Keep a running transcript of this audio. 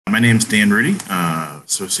My name's Dan Ruede,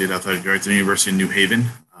 Associate Athletic Director at the University of New Haven,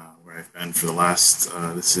 where I've been for the last,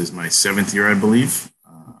 this is my seventh year, I believe.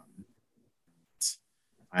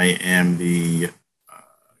 I am the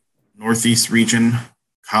Northeast Region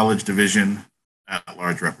College Division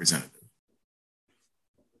at-large representative.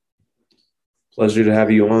 Pleasure to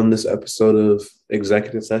have you on this episode of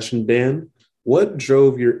Executive Session, Dan. What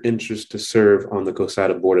drove your interest to serve on the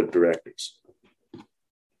CoSIDA Board of Directors?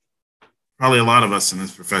 Probably a lot of us in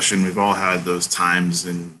this profession, we've all had those times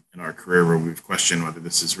in our career where we've questioned whether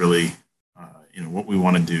this is really, what we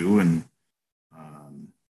want to do, and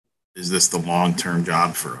is this the long-term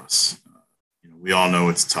job for us? We all know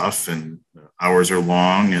it's tough, and the hours are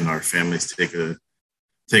long, and our families take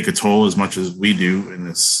a toll as much as we do in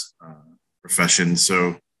this profession.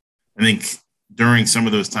 So I think during some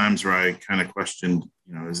of those times where I kind of questioned,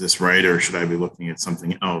 is this right, or should I be looking at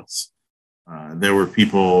something else? There were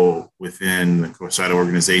people within the CoSIDA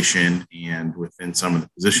organization and within some of the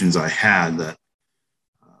positions I had that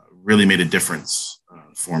really made a difference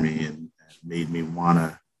for me and made me want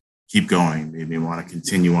to keep going, made me want to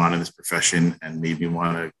continue on in this profession, and made me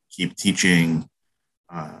want to keep teaching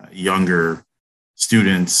younger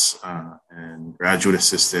students and graduate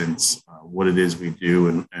assistants what it is we do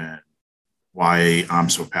and why I'm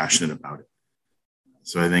so passionate about it.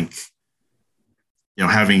 So I think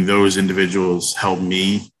having those individuals help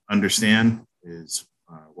me understand is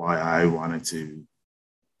why I wanted to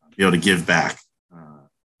be able to give back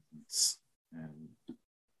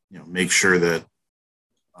and make sure that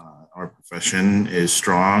our profession is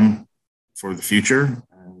strong for the future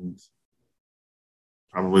and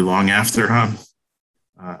probably long after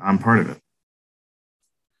I'm part of it.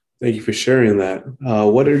 Thank you for sharing that.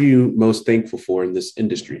 What are you most thankful for in this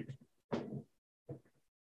industry?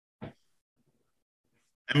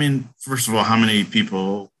 I mean, first of all, how many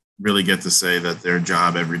people really get to say that their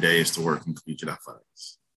job every day is to work in collegiate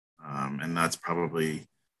athletics? And that's probably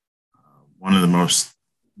one of the most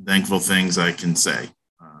thankful things I can say.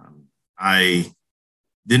 I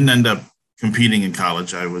didn't end up competing in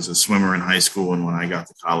college. I was a swimmer in high school, and when I got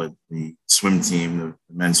to college, the swim team, the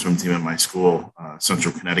men's swim team at my school,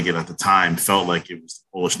 Central Connecticut at the time, felt like it was the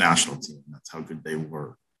Polish national team. That's how good they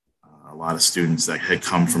were. A lot of students that had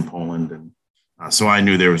come from Poland, and so I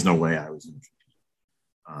knew there was no way I was going to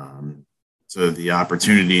compete. So the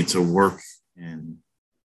opportunity to work in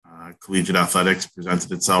collegiate athletics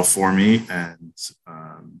presented itself for me, and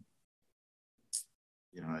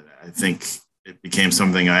I think it became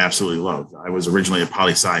something I absolutely loved. I was originally a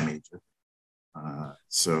poli-sci major,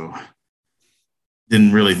 so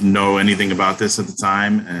didn't really know anything about this at the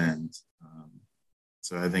time, and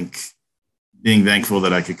so I think being thankful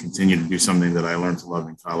that I could continue to do something that I learned to love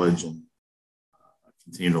in college and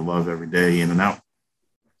continue to love every day in and out.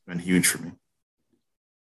 It's been huge for me.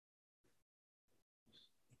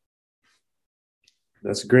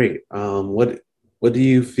 That's great. What do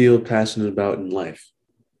you feel passionate about in life?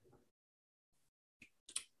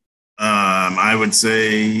 I would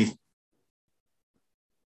say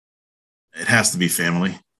it has to be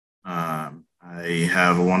family. I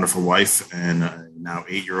have a wonderful wife and a now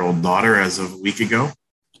 8-year-old daughter as of a week ago,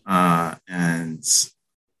 and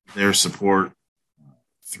their support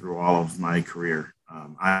through all of my career.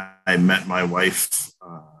 I met my wife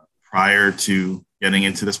prior to getting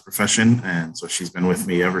into this profession, and so she's been with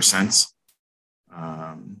me ever since.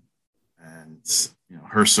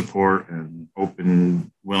 Her support and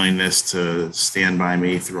open willingness to stand by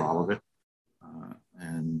me through all of it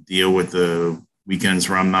and deal with the weekends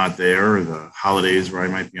where I'm not there or the holidays where I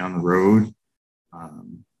might be on the road.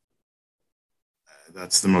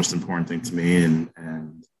 That's the most important thing to me. And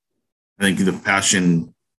I think the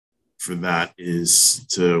passion for that is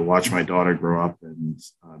to watch my daughter grow up and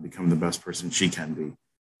become the best person she can be.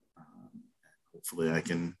 Hopefully I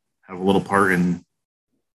can have a little part in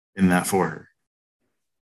that for her.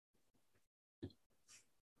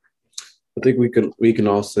 I think we can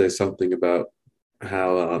all say something about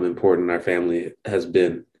how important our family has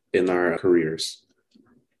been in our careers.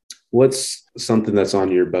 What's something that's on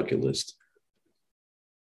your bucket list?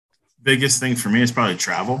 Biggest thing for me is probably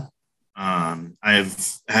travel.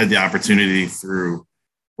 I've had the opportunity through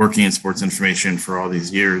working in sports information for all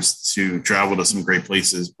these years to travel to some great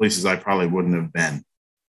places I probably wouldn't have been.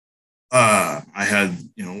 I had,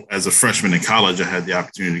 as a freshman in college, I had the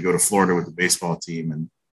opportunity to go to Florida with the baseball team, and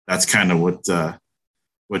that's kind of what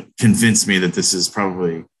convinced me that this is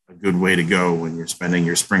probably a good way to go when you're spending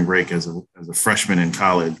your spring break as a freshman in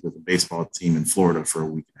college with a baseball team in Florida for a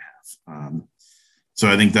week and a half. So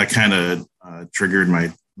I think that kind of triggered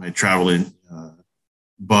my traveling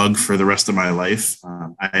bug for the rest of my life.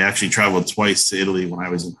 I actually traveled twice to Italy when I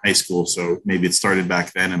was in high school, so maybe it started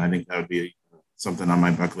back then, and I think that would be something on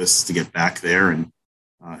my bucket list to get back there and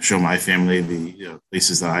show my family the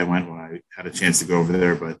places that I went when I had a chance to go over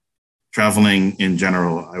there. But traveling in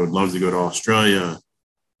general, I would love to go to Australia.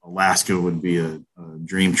 Alaska would be a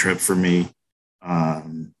dream trip for me.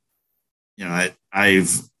 Um,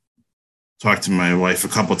 I've talked to my wife a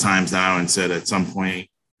couple times now and said at some point,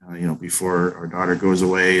 before our daughter goes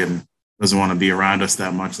away and doesn't want to be around us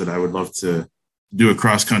that much, that I would love to do a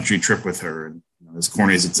cross country trip with her. And as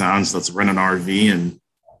corny as it sounds, let's rent an RV and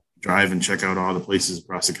drive and check out all the places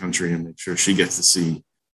across the country and make sure she gets to see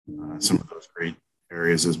some of those great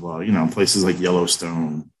areas as well. Places like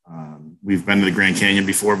Yellowstone. We've been to the Grand Canyon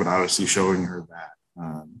before, but obviously showing her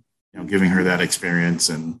that, giving her that experience,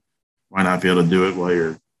 and why not be able to do it while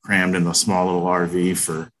you're crammed in a small little RV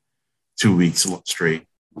for 2 weeks straight.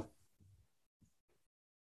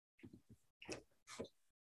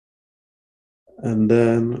 And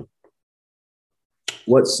then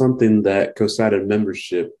what's something that CoSIDA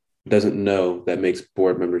membership doesn't know that makes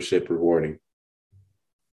board membership rewarding?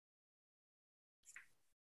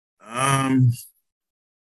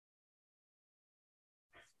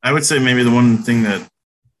 I would say maybe the one thing that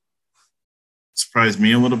surprised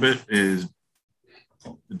me a little bit is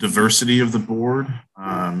the diversity of the board,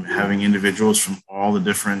 having individuals from all the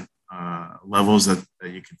different levels that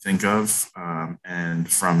you could think of,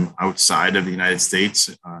 and from outside of the United States,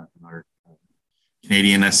 our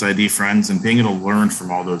Canadian SID friends, and being able to learn from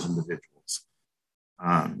all those individuals.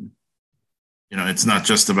 It's not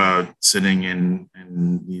just about sitting in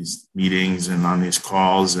these meetings and on these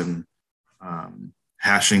calls and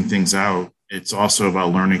hashing things out. It's also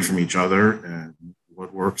about learning from each other and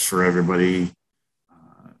what works for everybody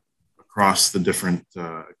across the different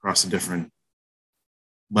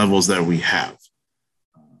levels that we have.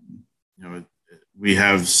 We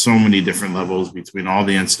have so many different levels between all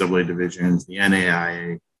the NCAA divisions, the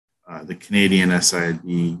NAIA, the Canadian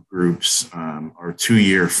SID groups, our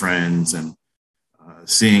 2-year friends, and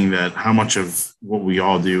seeing that how much of what we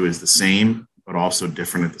all do is the same, but also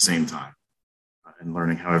different at the same time, and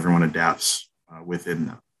learning how everyone adapts within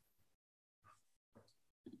them.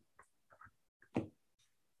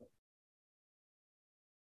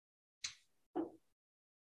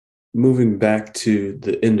 Moving back to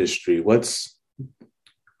the industry, what's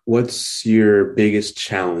your biggest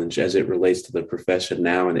challenge as it relates to the profession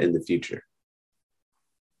now and in the future?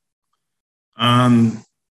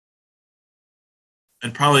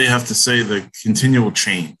 I'd probably have to say the continual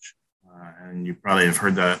change. And you probably have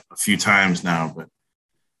heard that a few times now, but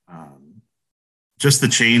just the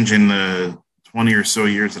change in the 20 or so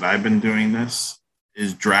years that I've been doing this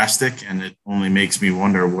is drastic, and it only makes me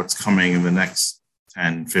wonder what's coming in the next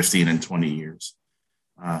 10, 15, and 20 years.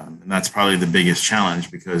 And that's probably the biggest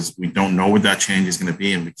challenge, because we don't know what that change is going to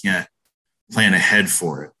be, and we can't plan ahead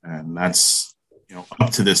for it. And that's,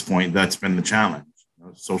 up to this point, that's been the challenge.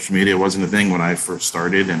 Social media wasn't a thing when I first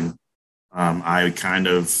started, and I kind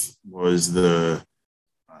of was the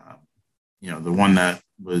one that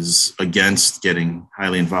was against getting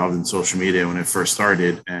highly involved in social media when it first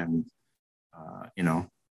started. And,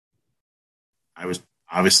 I was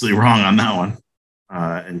obviously wrong on that one,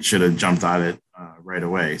 and should have jumped on it right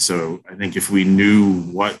away. So I think if we knew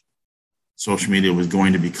what social media was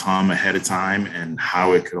going to become ahead of time and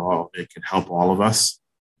how it could help all of us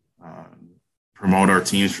promote our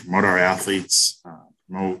teams, promote our athletes,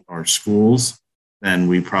 promote our schools, then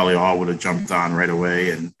we probably all would have jumped on right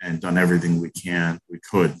away and done everything we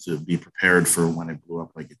could to be prepared for when it blew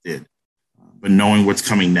up like it did. But knowing what's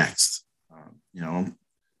coming next,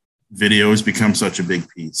 video has become such a big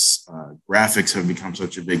piece. Graphics have become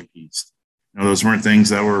such a big piece. Those weren't things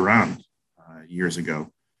that were around years ago.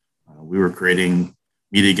 We were creating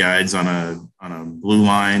media guides on a blue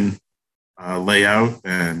line layout,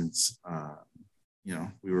 and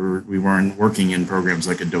we weren't working in programs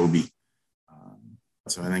like Adobe.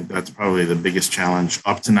 So I think that's probably the biggest challenge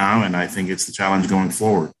up to now, and I think it's the challenge going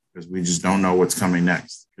forward, because we just don't know what's coming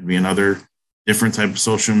next. It could be another different type of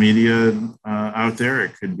social media out there.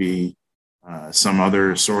 It could be some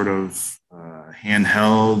other sort of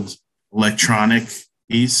handheld electronic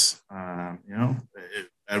piece.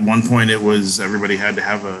 At one point, it was everybody had to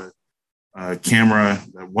have a camera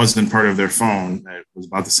that wasn't part of their phone that was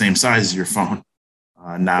about the same size as your phone.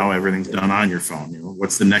 Now everything's done on your phone.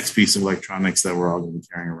 What's the next piece of electronics that we're all going to be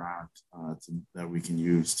carrying around that we can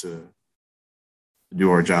use to do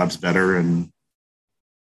our jobs better and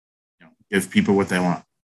give people what they want?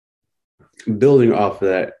 Building off of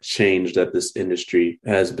that change that this industry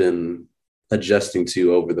has been adjusting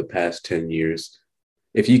to over the past 10 years,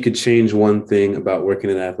 If you could change one thing about working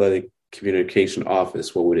in an athletic communication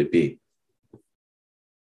office, what would it be?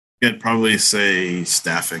 I'd probably say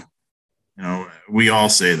staffing. We all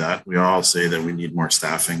say that. We all say that we need more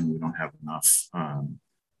staffing. We don't have enough.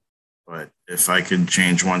 But if I could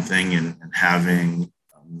change one thing and having,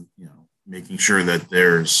 making sure that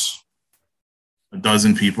there's a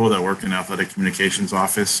dozen people that work in athletic communications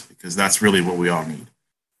office, because that's really what we all need.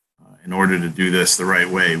 In order to do this the right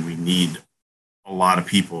way, we need a lot of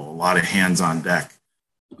people, a lot of hands on deck.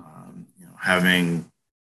 Having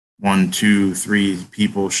one, two, three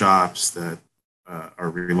people shops that are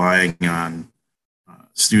relying on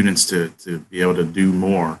students to be able to do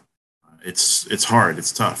more. It's hard.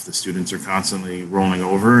 It's tough. The students are constantly rolling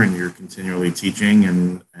over, and you're continually teaching,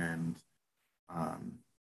 and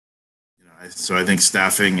so I think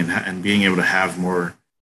staffing and being able to have more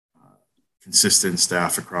consistent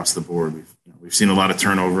staff across the board. We've seen a lot of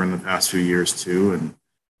turnover in the past few years too, and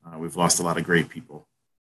we've lost a lot of great people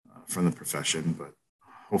from the profession. But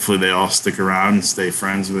hopefully, they all stick around and stay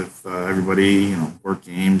friends with everybody. Work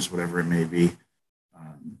games, whatever it may be.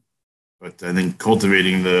 But I think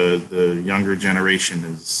cultivating the younger generation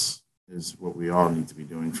is what we all need to be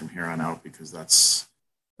doing from here on out, because that's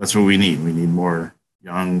what we need. We need more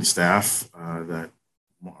young staff that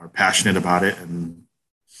are passionate about it and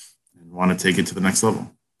want to take it to the next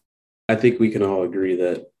level. I think we can all agree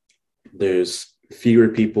that there's fewer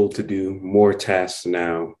people to do more tasks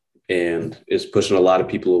now, and it's pushing a lot of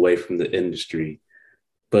people away from the industry.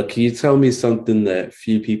 But can you tell me something that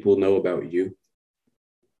few people know about you?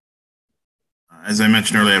 As I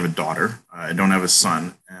mentioned earlier, I have a daughter. I don't have a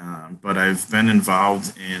son, but I've been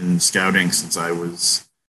involved in scouting since I was,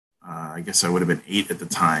 I guess I would have been 8 at the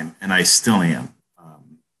time, and I still am.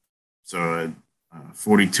 So a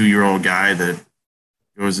 42-year-old guy that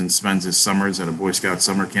goes and spends his summers at a Boy Scout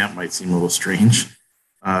summer camp might seem a little strange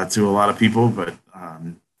to a lot of people, but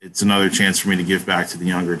it's another chance for me to give back to the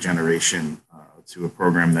younger generation, to a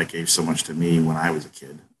program that gave so much to me when I was a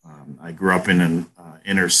kid. I grew up in an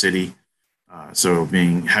inner city. So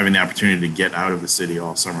having the opportunity to get out of the city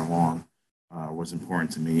all summer long was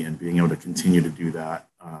important to me, and being able to continue to do that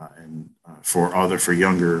and for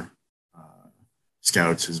younger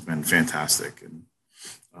scouts has been fantastic. And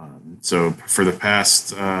so for the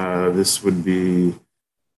past, this would be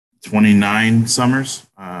 29 summers,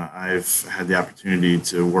 I've had the opportunity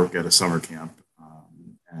to work at a summer camp,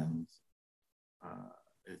 and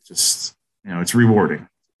it just it's rewarding to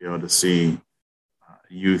be able to see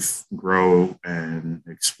youth grow and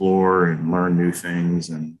explore and learn new things.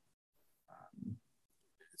 And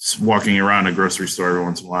it's walking around a grocery store every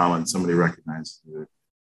once in a while and somebody recognizes you. It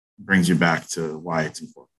brings you back to why it's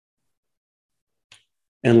important.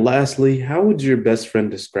 And lastly, how would your best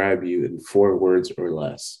friend describe you in 4 words or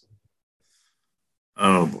less?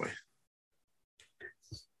 Oh boy.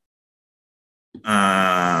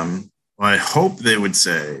 Well, I hope they would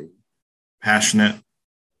say passionate,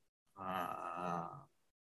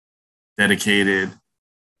 dedicated.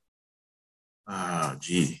 I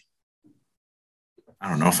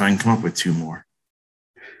don't know if I can come up with 2 more.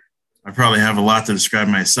 I probably have a lot to describe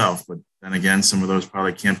myself, but then again, some of those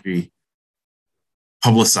probably can't be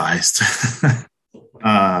publicized.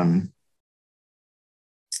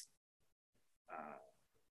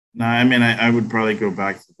 No, I mean, I would probably go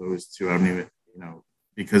back to those 2. I mean,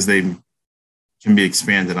 because they can be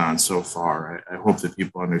expanded on so far. I hope that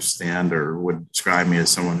people understand or would describe me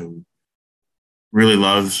as someone who really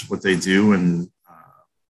loves what they do and is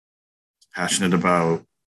passionate about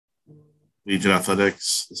collegiate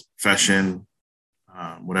athletics, this profession,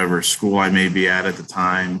 whatever school I may be at the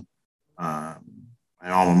time, my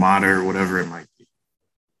alma mater, whatever it might be.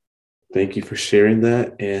 Thank you for sharing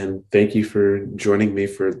that, and thank you for joining me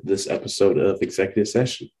for this episode of Executive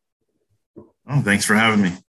Session. Oh, thanks for having me.